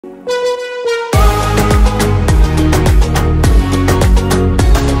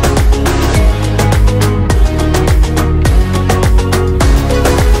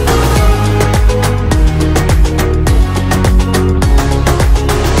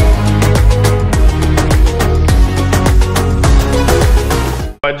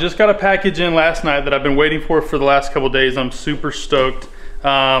just got a package in last night that I've been waiting for the last couple days. I'm super stoked.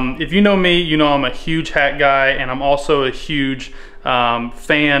 If you know me, you know I'm a huge hat guy, and I'm also a huge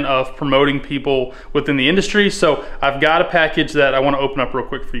fan of promoting people within the industry. So I've got a package that I want to open up real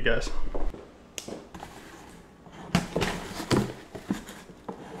quick for you guys.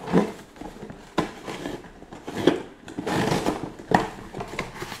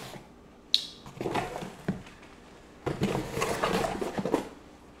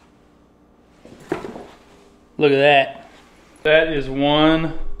 Look at that. That is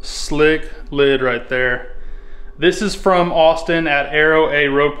one slick lid right there. This is from Austin at Arrow A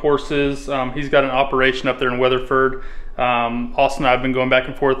Rope Horses. He's got an operation up there in Weatherford. Austin and I have been going back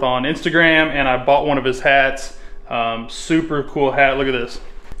and forth on Instagram, and I bought one of his hats. Super cool hat. Look at this.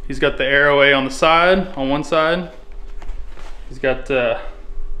 He's got the Arrow A on the side, on one side. He's got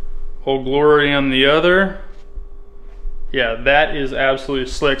Old Glory on the other. Yeah, that is absolutely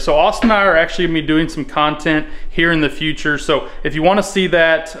slick. So Austin and I are actually gonna be doing some content here in the future. So if you wanna see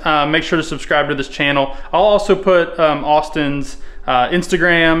that, make sure to subscribe to this channel. I'll also put Austin's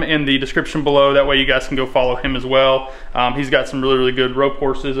Instagram in the description below. That way you guys can go follow him as well. He's got some really, really good rope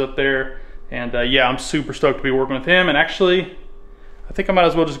horses up there. And yeah, I'm super stoked to be working with him. And actually, I think I might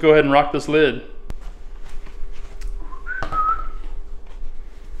as well just go ahead and rock this lid.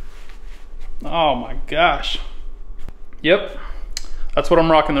 Oh my gosh. Yep, that's what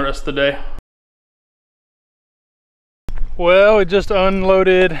I'm rocking the rest of the day. Well, we just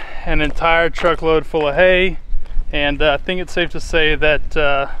unloaded an entire truckload full of hay, and I think it's safe to say that,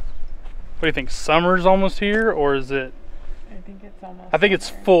 what do you think, summer's almost here, or is it? I think it's almost. I think it's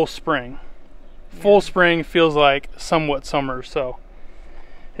full spring. Yeah. Full spring feels like somewhat summer, so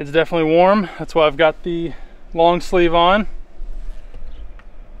it's definitely warm. That's why I've got the long sleeve on.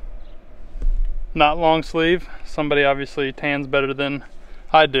 Not long sleeve. Somebody obviously tans better than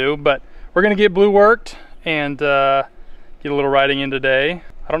I do, but we're gonna get blue worked and get a little riding in today.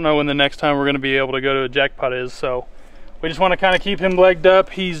 I don't know when the next time we're gonna be able to go to a jackpot is, so we just wanna kinda keep him legged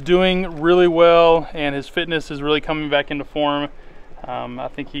up. He's doing really well and his fitness is really coming back into form. I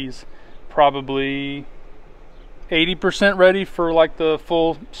think he's probably 80% ready for like the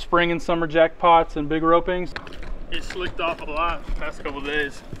full spring and summer jackpots and big ropings. He's slicked off a lot the past couple of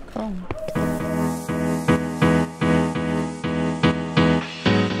days. Cool.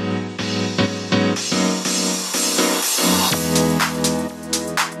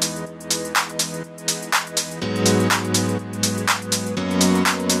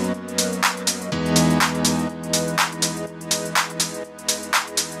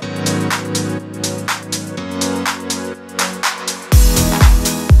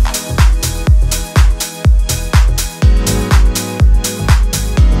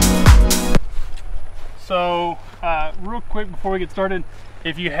 So real quick before we get started,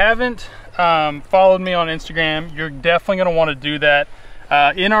 if you haven't followed me on Instagram, you're definitely going to want to do that.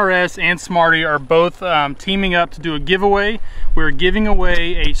 NRS and Smarty are both teaming up to do a giveaway. We're giving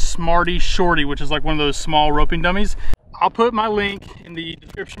away a Smarty Shorty, which is like one of those small roping dummies. I'll put my link in the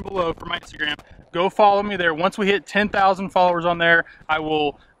description below for my Instagram. Go follow me there. Once we hit 10,000 followers on there, I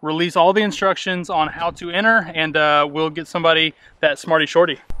will release all the instructions on how to enter, and we'll get somebody that Smarty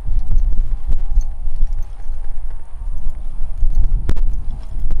Shorty.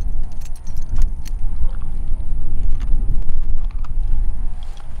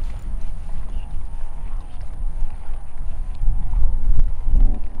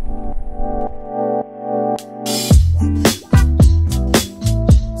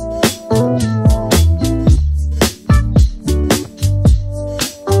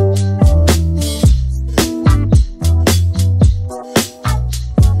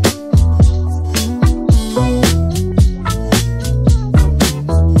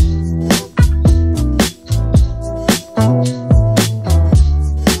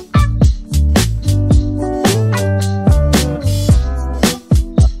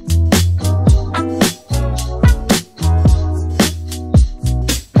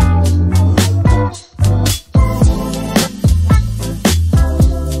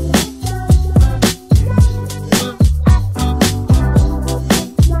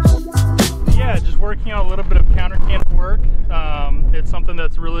 It's something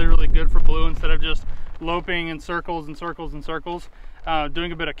that's really, really good for blue. Instead of just loping in circles and circles and circles,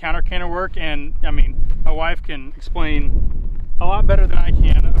 doing a bit of counter canter work. And I mean, my wife can explain a lot better than I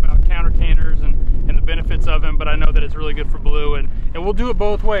can about counter canters and the benefits of them, but I know that it's really good for blue, and we'll do it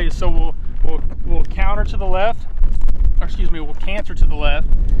both ways. So we'll counter to the left, or excuse me, we'll canter to the left,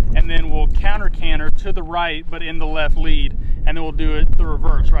 and then we'll counter canter to the right, but in the left lead, and then we'll do it the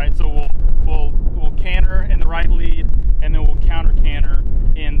reverse, right? So we'll canter in the right lead, and then we'll counter canter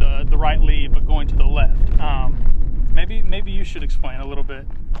in the right lead, but going to the left. Maybe you should explain a little bit.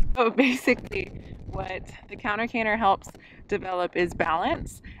 So basically, what the counter canter helps develop is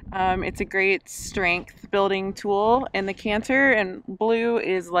balance. It's a great strength building tool in the canter, and Blue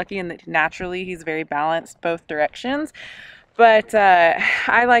is lucky in that naturally he's very balanced both directions. But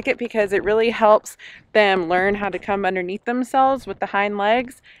I like it because it really helps them learn how to come underneath themselves with the hind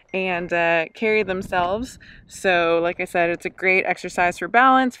legs and carry themselves. So like I said, it's a great exercise for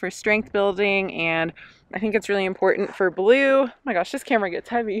balance, for strength building, and I think it's really important for Blue. Oh my gosh, this camera gets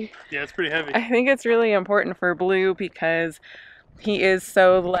heavy. Yeah, it's pretty heavy. I think it's really important for Blue because he is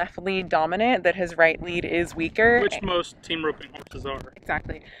so left lead dominant that his right lead is weaker. Which most team roping horses are.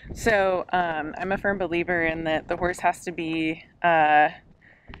 Exactly. So I'm a firm believer in that the horse has to be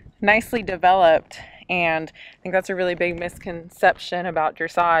nicely developed, and I think that's a really big misconception about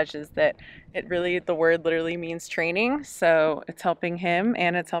dressage, is that the word literally means training. So it's helping him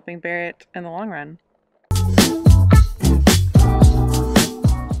and it's helping Barrett in the long run.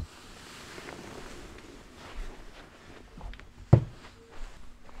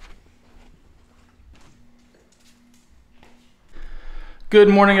 Good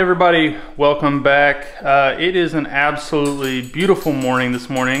morning, everybody. Welcome back. It is an absolutely beautiful morning this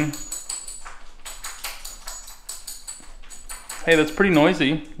morning. Hey, that's pretty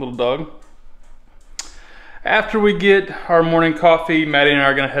noisy, little dog. After we get our morning coffee, Maddie and I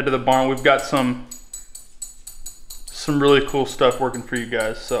are gonna head to the barn. We've got some really cool stuff working for you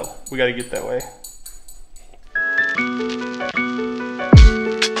guys, so we gotta get that way.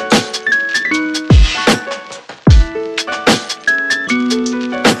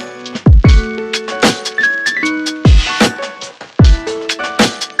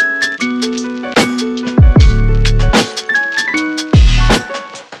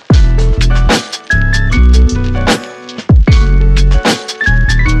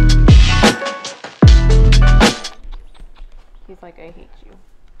 He's like, I hate you.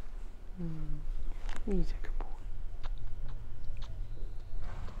 He's a good boy.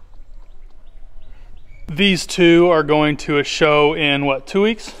 These two are going to a show in what, 2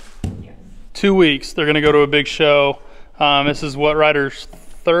 weeks? Yes. 2 weeks. They're gonna go to a big show. This is what Ryder's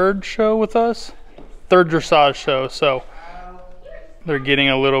third show with us? Third dressage show, so they're getting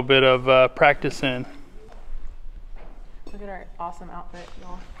a little bit of practice in. Look at our awesome outfit,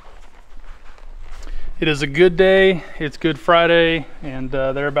 y'all. It is a good day, it's Good Friday, and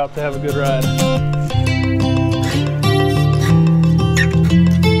they're about to have a good ride.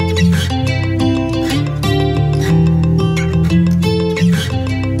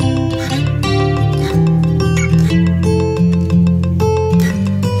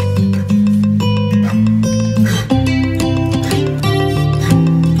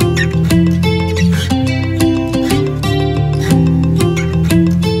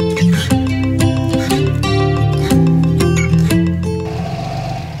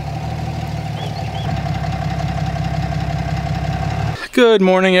 Good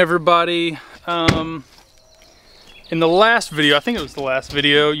morning, everybody. In the last video, I think it was the last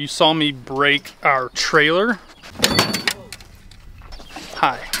video, you saw me break our trailer.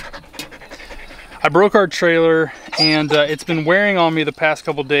 Hi. I broke our trailer, and it's been wearing on me the past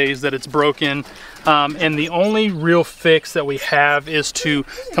couple days that it's broken. And the only real fix that we have is to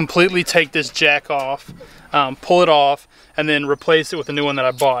completely take this jack off, pull it off, and then replace it with a new one that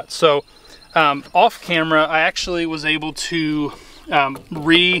I bought. So off camera, I actually was able to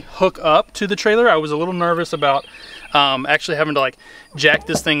re-hook up to the trailer. I was a little nervous about actually having to like jack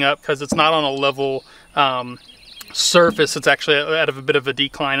this thing up because it's not on a level surface. It's actually at a bit of a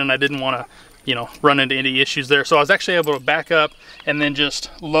decline, and I didn't want to, you know, run into any issues there. So I was actually able to back up and then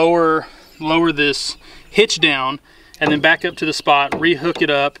just lower this hitch down and then back up to the spot, re-hook it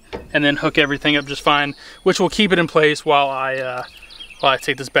up, and then hook everything up just fine, which will keep it in place while I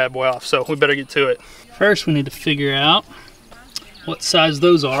take this bad boy off. So we better get to it. First, we need to figure out what size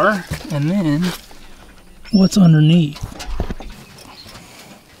those are, and then what's underneath.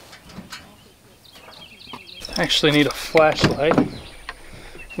 I actually need a flashlight,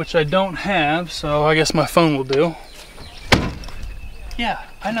 which I don't have, so I guess my phone will do. Yeah,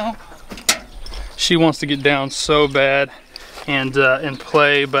 I know. She wants to get down so bad and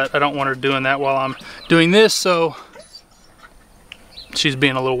play, but I don't want her doing that while I'm doing this, so she's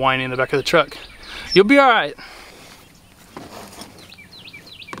being a little whiny in the back of the truck. You'll be all right.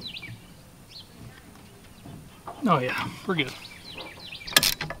 Oh yeah, we're good.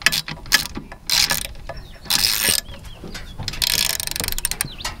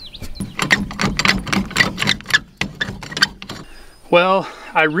 Well,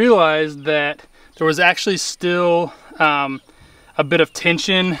 I realized that there was actually still a bit of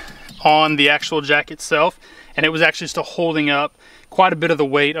tension on the actual jack itself, and it was actually still holding up quite a bit of the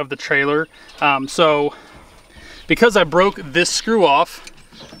weight of the trailer. So because I broke this screw off,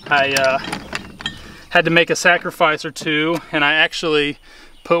 I had to make a sacrifice or two, and I actually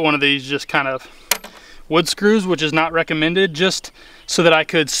put one of these just kind of wood screws, which is not recommended, just so that I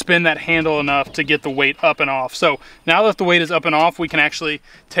could spin that handle enough to get the weight up and off. So now that the weight is up and off, we can actually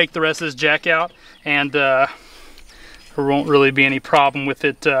take the rest of this jack out, and there won't really be any problem with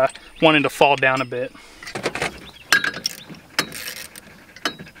it wanting to fall down a bit.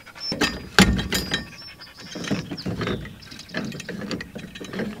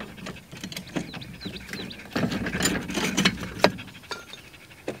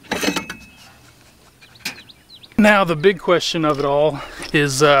 Now the big question of it all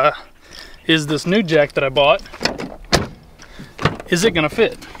is this new jack that I bought, is it gonna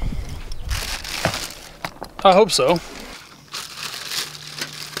fit? I hope so.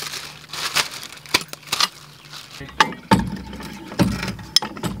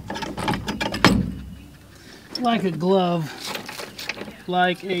 Like a glove,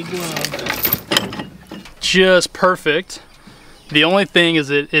 like a glove. Just perfect. The only thing is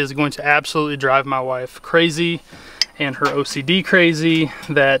it is going to absolutely drive my wife crazy and her OCD crazy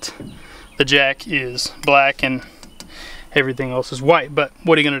that the jack is black and everything else is white. But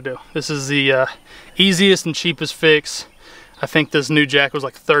what are you gonna do? This is the easiest and cheapest fix. I think this new jack was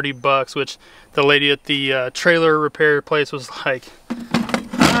like 30 bucks, which the lady at the trailer repair place was like,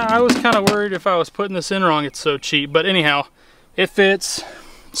 I was kind of worried if I was putting this in wrong, it's so cheap. But anyhow, it fits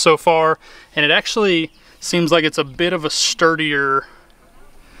so far, and it actually seems like it's a bit of a sturdier,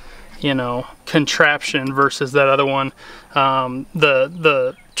 you know, contraption versus that other one.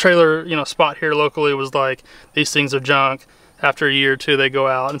 The trailer, you know, spot here locally was like, these things are junk. After a year or two, they go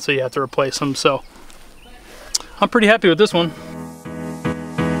out, and so you have to replace them. So I'm pretty happy with this one.